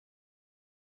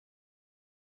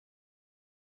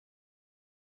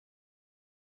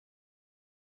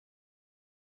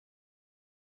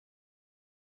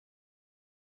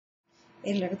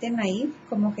El arte naif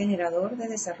como generador de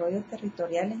desarrollo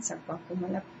territorial en San Juan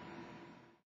Comalapa.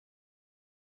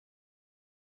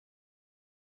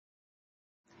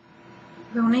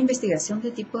 Fue una investigación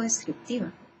de tipo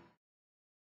descriptiva,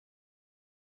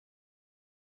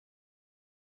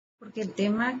 porque el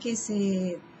tema que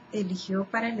se eligió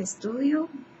para el estudio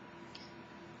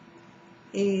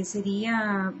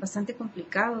sería bastante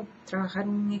complicado trabajar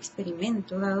un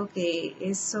experimento, dado que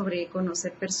es sobre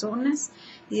conocer personas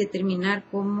y determinar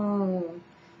cómo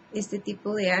este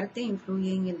tipo de arte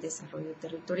influye en el desarrollo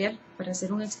territorial. Para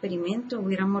hacer un experimento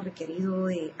hubiéramos requerido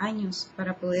de años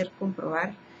para poder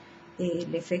comprobar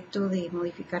el efecto de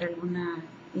modificar alguna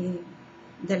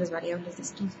de las variables de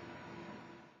estudio.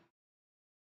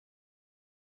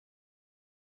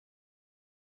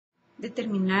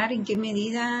 Determinar en qué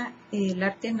medida el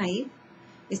arte naif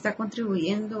está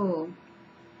contribuyendo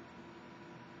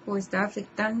o está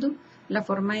afectando la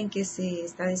forma en que se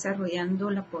está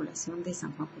desarrollando la población de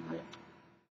San Juan Comalapa.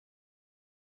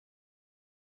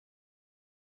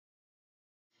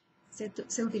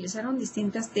 Se utilizaron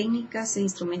distintas técnicas e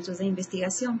instrumentos de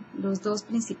investigación. Los dos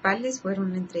principales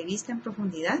fueron la entrevista en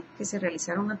profundidad, que se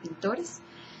realizaron a pintores,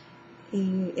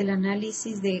 el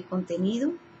análisis de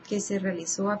contenido, que se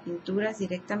realizó a pinturas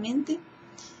directamente,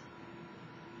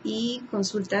 y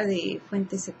consulta de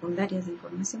fuentes secundarias de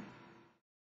información.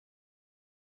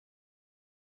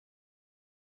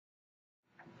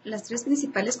 Las tres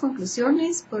principales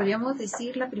conclusiones, podríamos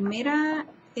decir, la primera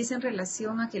es en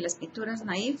relación a que las pinturas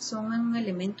naif son un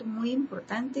elemento muy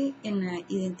importante en la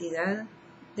identidad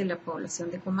de la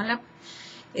población de Comalapa.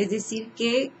 Es decir,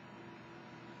 que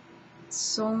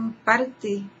son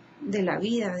parte de la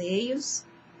vida de ellos.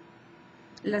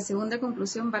 La segunda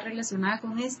conclusión va relacionada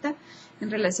con esta, en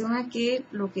relación a que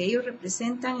lo que ellos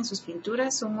representan en sus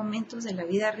pinturas son momentos de la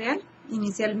vida real.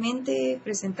 Inicialmente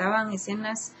presentaban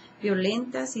escenas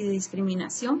violentas y de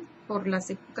discriminación por las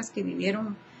épocas que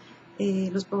vivieron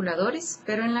los pobladores,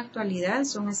 pero en la actualidad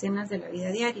son escenas de la vida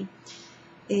diaria.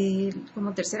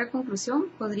 Como tercera conclusión,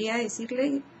 podría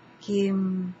decirle que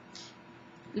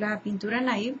la pintura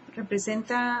naif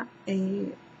representa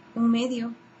un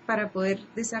medio para poder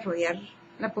desarrollar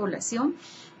la población,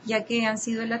 ya que han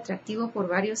sido el atractivo por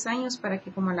varios años para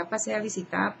que Comalapa sea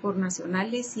visitada por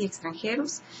nacionales y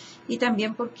extranjeros, y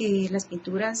también porque las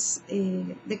pinturas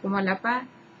de Comalapa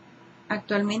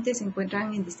actualmente se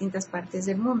encuentran en distintas partes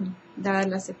del mundo, dada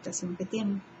la aceptación que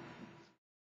tienen.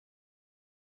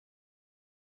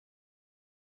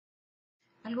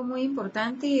 Algo muy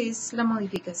importante es la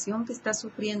modificación que está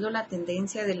sufriendo la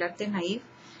tendencia del arte naif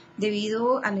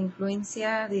debido a la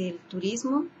influencia del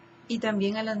turismo y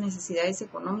también a las necesidades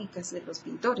económicas de los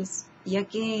pintores, ya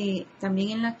que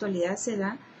también en la actualidad se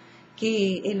da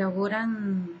que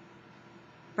elaboran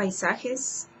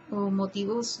paisajes o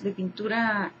motivos de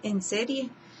pintura en serie,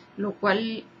 lo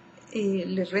cual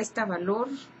le resta valor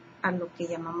a lo que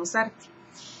llamamos arte.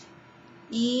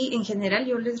 Y en general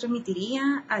yo les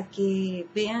remitiría a que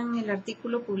vean el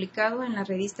artículo publicado en la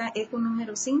revista ECO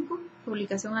número 5,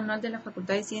 publicación anual de la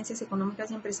Facultad de Ciencias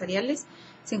Económicas y Empresariales.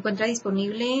 Se encuentra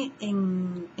disponible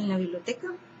en la biblioteca,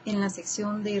 en la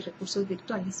sección de recursos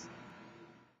virtuales.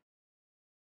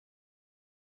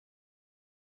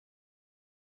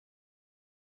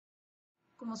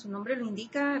 Como su nombre lo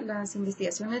indica, las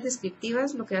investigaciones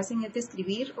descriptivas lo que hacen es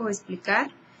describir o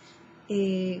explicar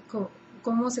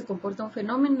cómo se comporta un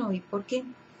fenómeno y por qué.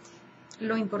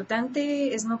 Lo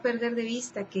importante es no perder de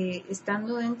vista que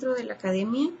estando dentro de la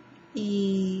academia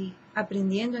y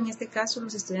aprendiendo, en este caso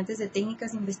los estudiantes de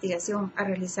técnicas de investigación, a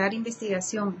realizar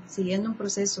investigación siguiendo un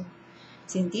proceso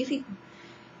científico,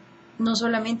 no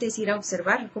solamente es ir a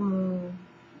observar como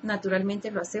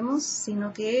naturalmente lo hacemos,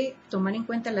 sino que tomar en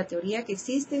cuenta la teoría que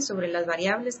existe sobre las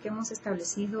variables que hemos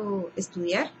establecido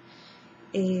estudiar,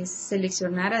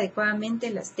 seleccionar adecuadamente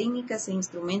las técnicas e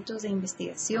instrumentos de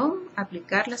investigación,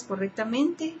 aplicarlas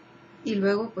correctamente y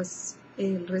luego pues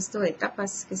el resto de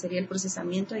etapas que sería el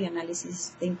procesamiento y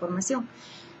análisis de información.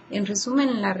 En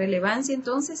resumen, la relevancia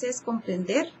entonces es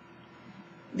comprender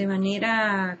de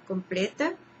manera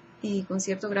completa y con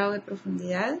cierto grado de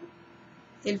profundidad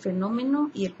el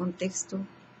fenómeno y el contexto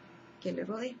que le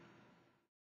rodea.